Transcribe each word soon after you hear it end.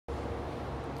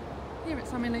Here at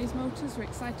Sammy Lee's Motors, we're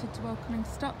excited to welcome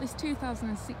into stock this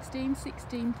 2016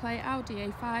 16-plate Audi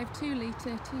A5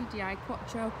 2-litre TDI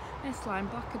Quattro S-Line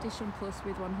Black Edition Plus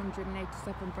with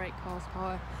 187 brake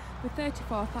horsepower. With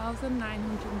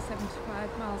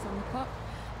 34,975 miles on the clock,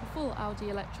 a full Audi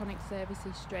electronic service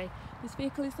history. This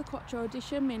vehicle is the Quattro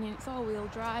edition, meaning it's all-wheel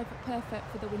drive,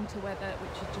 perfect for the winter weather,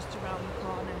 which is just around the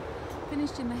corner.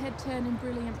 Finished in the head turn in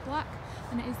brilliant black,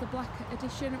 and it is the black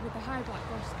edition with the high black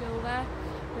gloss grille there.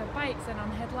 We have bike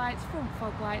xenon headlights, front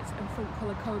fog lights and front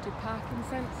colour coded parking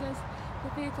sensors. The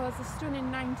vehicle has a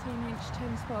stunning 19-inch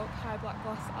 10-spoke high black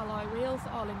glass alloy wheels,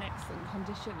 all in excellent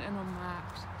condition and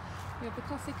unmarked. We have the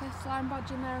classic S-Line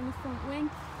badge in there on the front wing,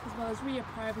 as well as rear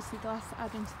privacy glass,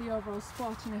 adding to the overall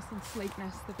sportiness and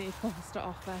sleekness the vehicle has to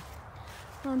offer.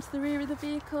 Round to the rear of the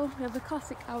vehicle, we have the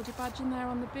classic Audi badge in there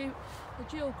on the boot, the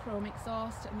dual chrome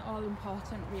exhaust and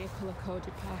all-important rear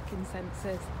colour-coded parking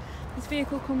sensors. This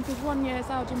vehicle comes with 1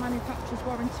 year's Audi manufacturer's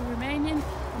warranty remaining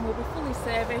and will be fully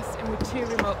serviced and with 2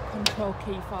 remote control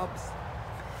key fobs.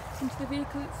 Into the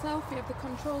vehicle itself, we have the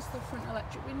controls to the front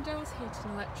electric windows, heated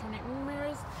and electronic wing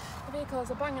mirrors. The vehicle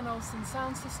has a Bang & Olufsen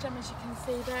sound system, as you can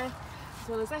see there, as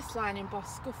well as S-Line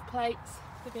embossed scuff plates.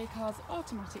 The vehicle has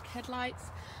automatic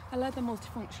headlights, a leather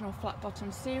multifunctional flat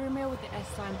bottom steering wheel with the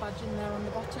S-Line badge in there on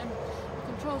the bottom,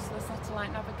 controls to the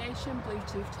satellite navigation,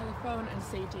 Bluetooth telephone and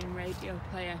CD and radio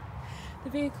player.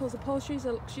 The vehicle's upholstery is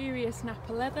a luxurious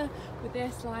Napa leather with the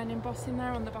S-Line embossing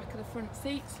there on the back of the front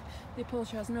seats. The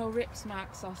upholstery has no rips,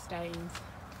 marks or stains.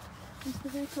 Into the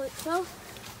vehicle itself,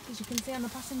 as you can see on the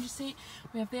passenger seat,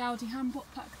 we have the Audi handbook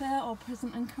pack there, all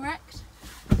present and correct.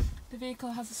 The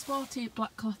vehicle has a sporty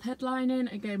black cloth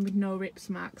headlining, again with no rips,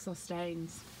 marks or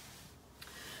stains.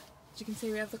 As you can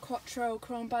see, we have the Quattro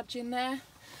chrome badge in there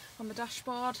on the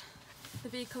dashboard. The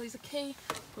vehicle is a key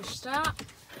push start,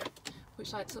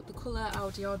 which lights up the colour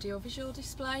Audi audio visual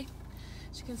display.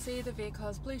 As you can see, the vehicle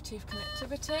has Bluetooth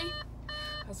connectivity,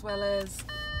 as well as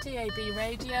DAB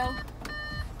radio,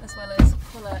 as well as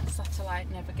colour satellite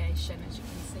navigation, as you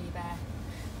can see there.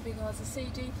 The vehicle has a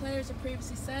CD player, as I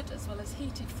previously said, as well as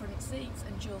heated front seats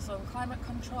and dual zone climate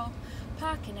control,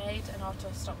 parking aid and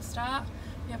auto stop start.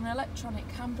 We have an electronic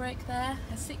handbrake there,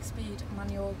 a 6-speed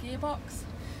manual gearbox.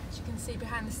 As you can see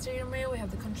behind the steering wheel, we have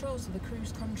the controls of the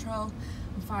cruise control,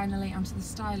 and finally onto the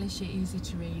stylish yet easy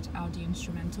to read Audi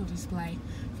instrumental display.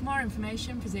 For more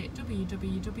information, visit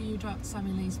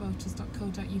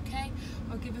www.sammyleesmotors.co.uk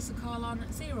or give us a call on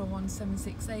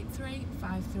 017683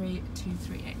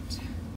 53238.